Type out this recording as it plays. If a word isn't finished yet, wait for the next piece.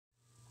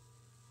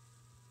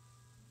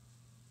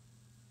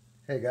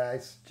Hey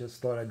guys,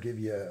 just thought I'd give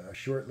you a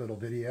short little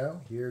video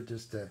here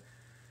just to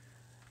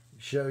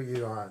show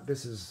you,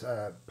 this is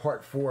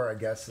part 4 I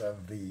guess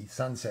of the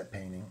sunset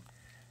painting.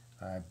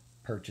 I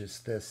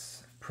purchased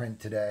this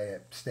print today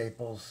at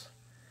Staples.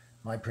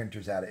 My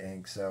printer's out of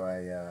ink, so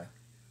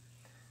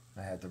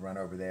I had to run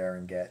over there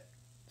and get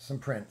some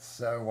prints.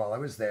 So while I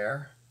was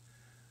there,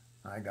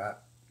 I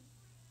got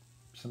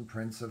some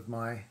prints of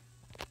my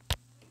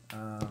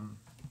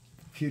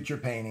future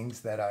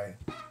paintings that I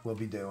will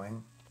be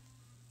doing.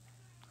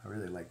 I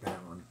really like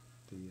that one,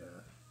 the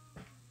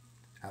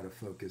out of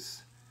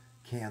focus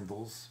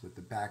candles with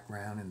the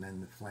background and then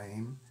the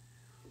flame.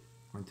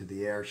 Went to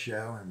the air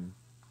show, and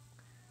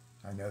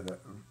I know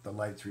that the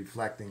light's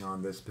reflecting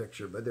on this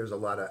picture, but there's a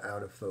lot of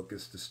out of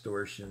focus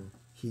distortion,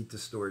 heat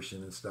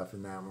distortion and stuff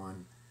in that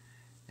one.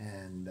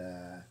 And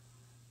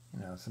you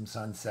know, some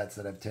sunsets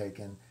that I've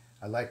taken.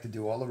 I like to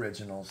do all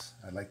originals.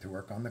 I like to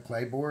work on the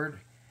clay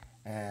board,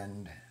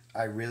 and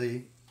I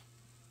really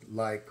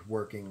like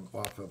working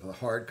off of a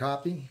hard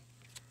copy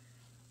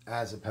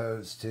as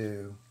opposed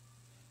to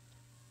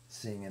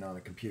seeing it on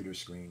a computer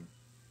screen,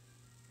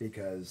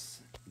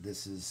 because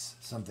this is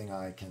something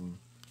I can,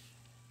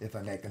 if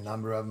I make a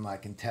number of them, I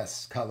can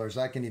test colors.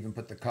 I can even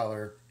put the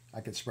color, I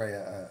could spray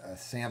a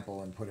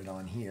sample and put it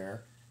on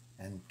here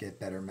and get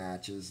better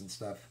matches and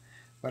stuff.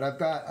 But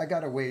I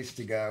got a ways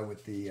to go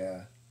with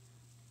the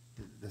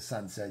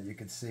sunset. You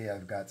can see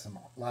I've got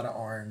a lot of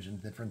orange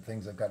and different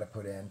things I've got to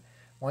put in.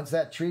 Once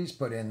that tree's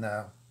put in,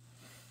 though,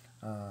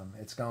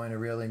 it's going to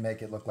really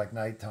make it look like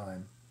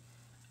nighttime.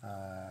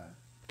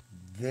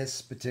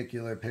 This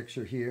particular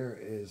picture here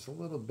is a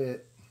little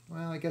bit,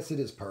 well, I guess it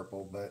is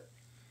purple, but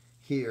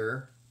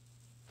here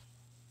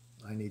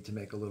I need to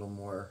make a little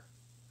more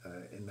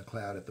in the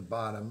cloud at the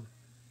bottom.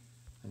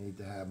 I need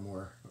to have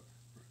more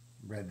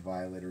red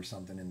violet or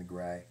something in the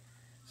gray.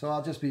 So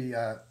I'll just be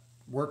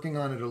working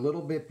on it a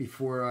little bit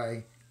before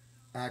I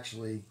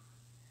actually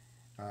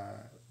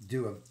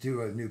do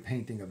a new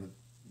painting of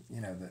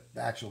the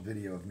actual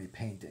video of me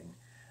painting.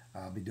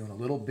 I'll be doing a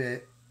little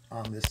bit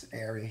on this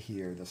area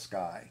here, the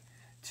sky,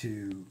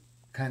 to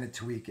kind of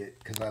tweak it,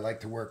 because I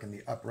like to work in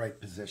the upright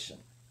position,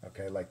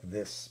 okay, like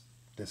this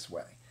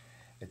way.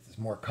 It's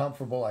more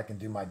comfortable. I can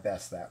do my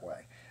best that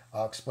way.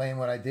 I'll explain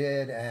what I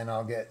did, and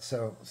I'll get,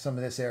 so some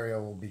of this area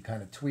will be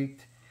kind of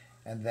tweaked,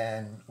 and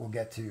then we'll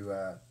get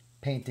to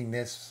painting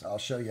this. I'll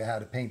show you how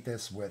to paint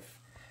this with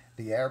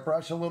the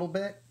airbrush a little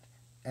bit,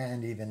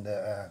 and even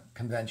the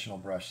conventional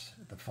brush,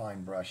 the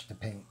fine brush to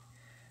paint.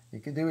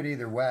 You can do it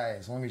either way,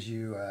 as long as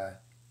you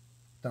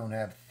don't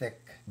have thick,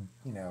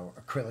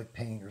 acrylic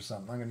paint or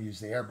something. I'm going to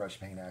use the airbrush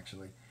paint,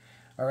 actually.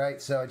 All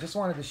right, so I just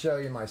wanted to show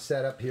you my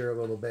setup here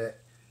a little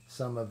bit,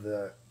 some of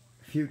the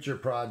future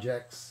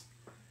projects.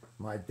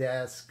 My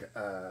desk,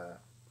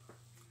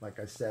 like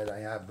I said, I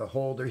have the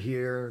holder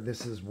here.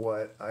 This is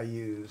what I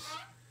use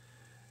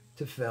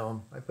to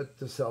film. I put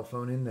the cell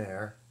phone in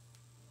there,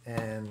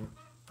 and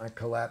I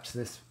collapse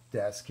this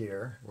desk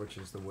here, which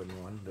is the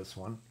wooden one. This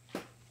one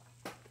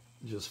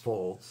just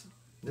folds.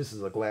 This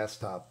is a glass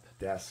top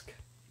desk,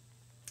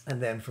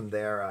 and then from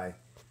there I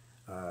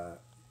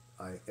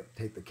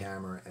take the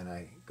camera and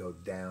I go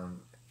down,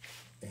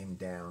 aim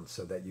down,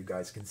 so that you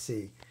guys can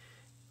see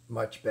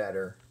much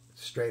better,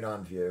 straight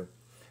on view.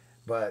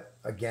 But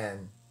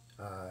again,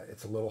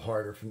 it's a lot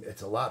harder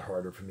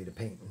for me to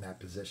paint in that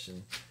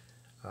position.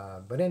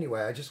 But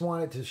anyway, I just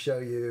wanted to show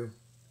you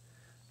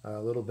a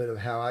little bit of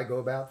how I go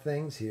about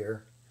things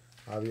here.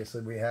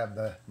 Obviously, we have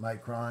the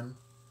Micron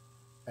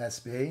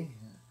SB,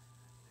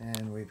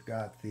 and we've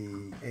got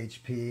the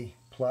HP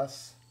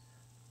Plus,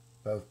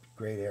 both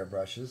great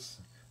airbrushes.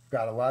 We've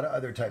got a lot of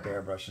other type of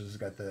airbrushes. We've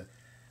got the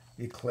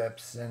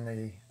Eclipse and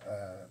the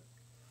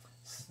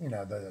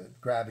the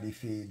gravity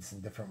feeds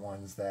and different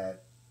ones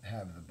that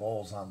have the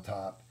bowls on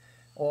top,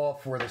 all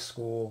for the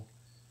school,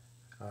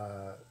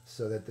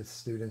 so that the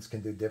students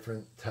can do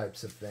different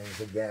types of things.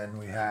 Again,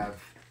 we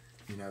have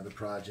the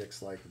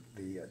projects like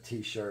the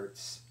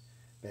t-shirts,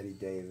 Betty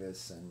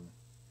Davis and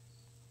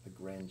the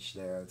Grinch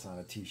there. It's on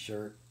a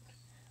t-shirt.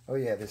 Oh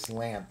yeah, this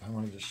lamp. I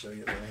want to just show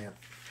you the lamp.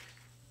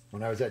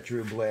 When I was at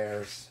Drew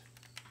Blair's,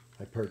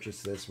 I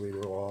purchased this. We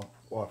were all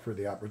offered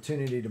the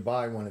opportunity to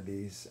buy one of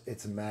these.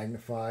 It's a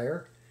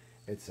magnifier.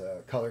 It's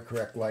a color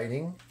correct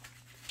lighting.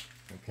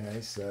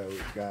 Okay, so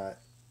we've got,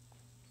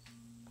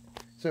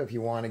 so if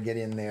you want to get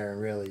in there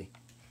and really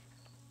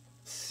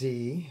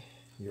see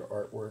your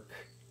artwork,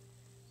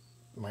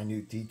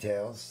 minute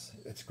details,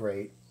 it's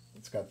great.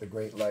 It's got the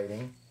great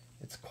lighting.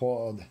 It's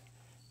called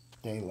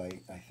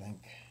Daylight, I think.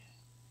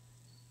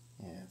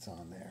 Yeah, it's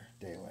on there,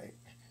 Daylight.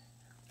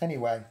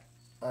 Anyway,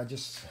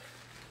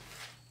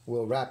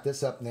 we'll wrap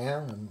this up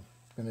now. I'm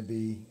going to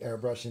be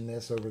airbrushing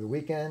this over the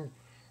weekend.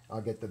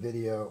 I'll get the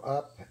video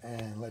up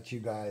and let you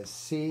guys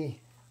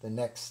see the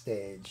next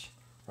stage.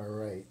 All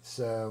right,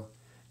 so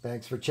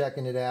thanks for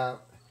checking it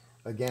out.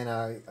 Again,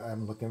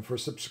 I'm looking for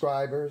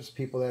subscribers,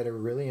 people that are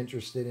really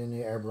interested in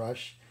the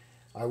airbrush.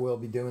 I will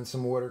be doing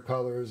some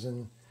watercolors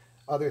and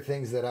other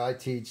things that I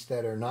teach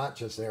that are not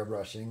just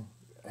airbrushing,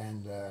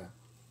 and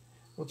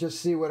we'll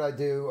just see what I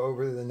do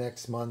over the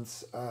next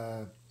months,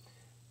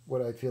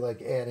 what I feel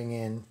like adding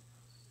in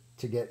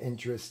to get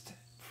interest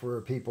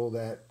for people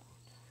that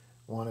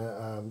want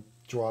to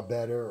draw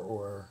better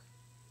or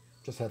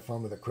just have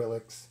fun with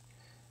acrylics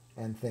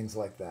and things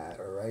like that.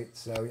 All right,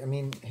 so I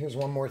mean, here's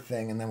one more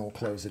thing and then we'll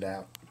close it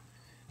out.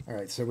 All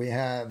right, so we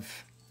have,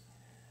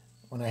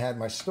 when I had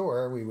my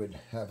store, we would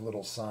have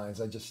little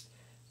signs. I just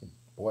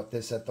bought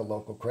this at the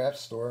local craft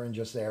store and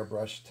just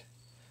airbrushed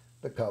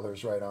the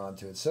colors right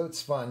onto it. So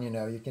it's fun, you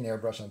know, you can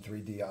airbrush on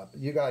 3D up.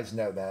 You guys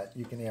know that.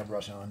 You can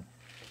airbrush on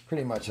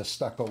pretty much a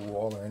stucco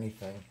wall or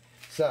anything.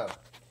 So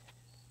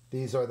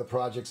these are the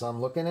projects I'm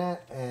looking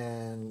at,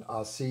 and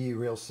I'll see you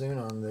real soon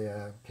on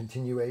the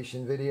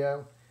continuation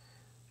video,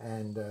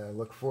 and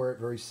look for it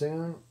very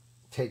soon.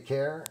 Take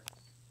care.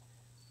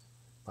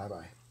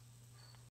 Bye-bye.